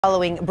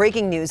Following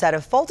breaking news out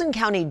of Fulton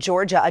County,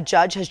 Georgia, a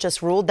judge has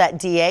just ruled that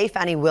DA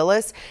Fani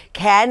Willis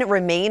can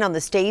remain on the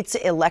state's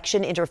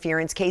election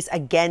interference case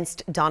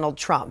against Donald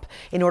Trump.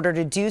 In order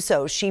to do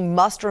so, she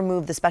must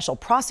remove the special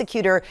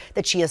prosecutor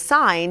that she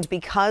assigned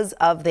because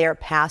of their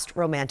past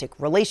romantic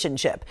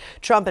relationship.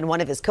 Trump and one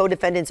of his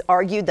co-defendants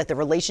argued that the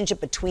relationship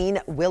between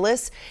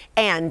Willis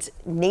and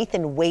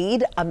Nathan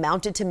Wade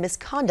amounted to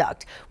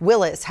misconduct.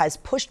 Willis has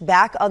pushed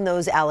back on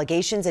those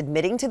allegations,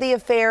 admitting to the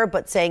affair,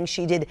 but saying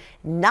she did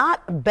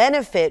not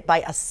benefit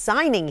by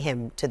assigning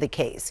him to the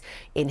case.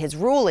 In his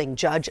ruling,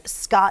 Judge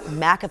Scott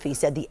McAfee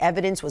said the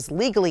evidence was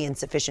legally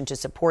insufficient to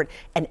support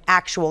an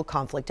actual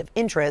conflict of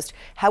interest.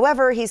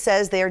 However, he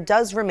says there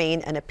does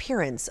remain an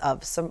appearance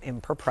of some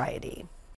impropriety.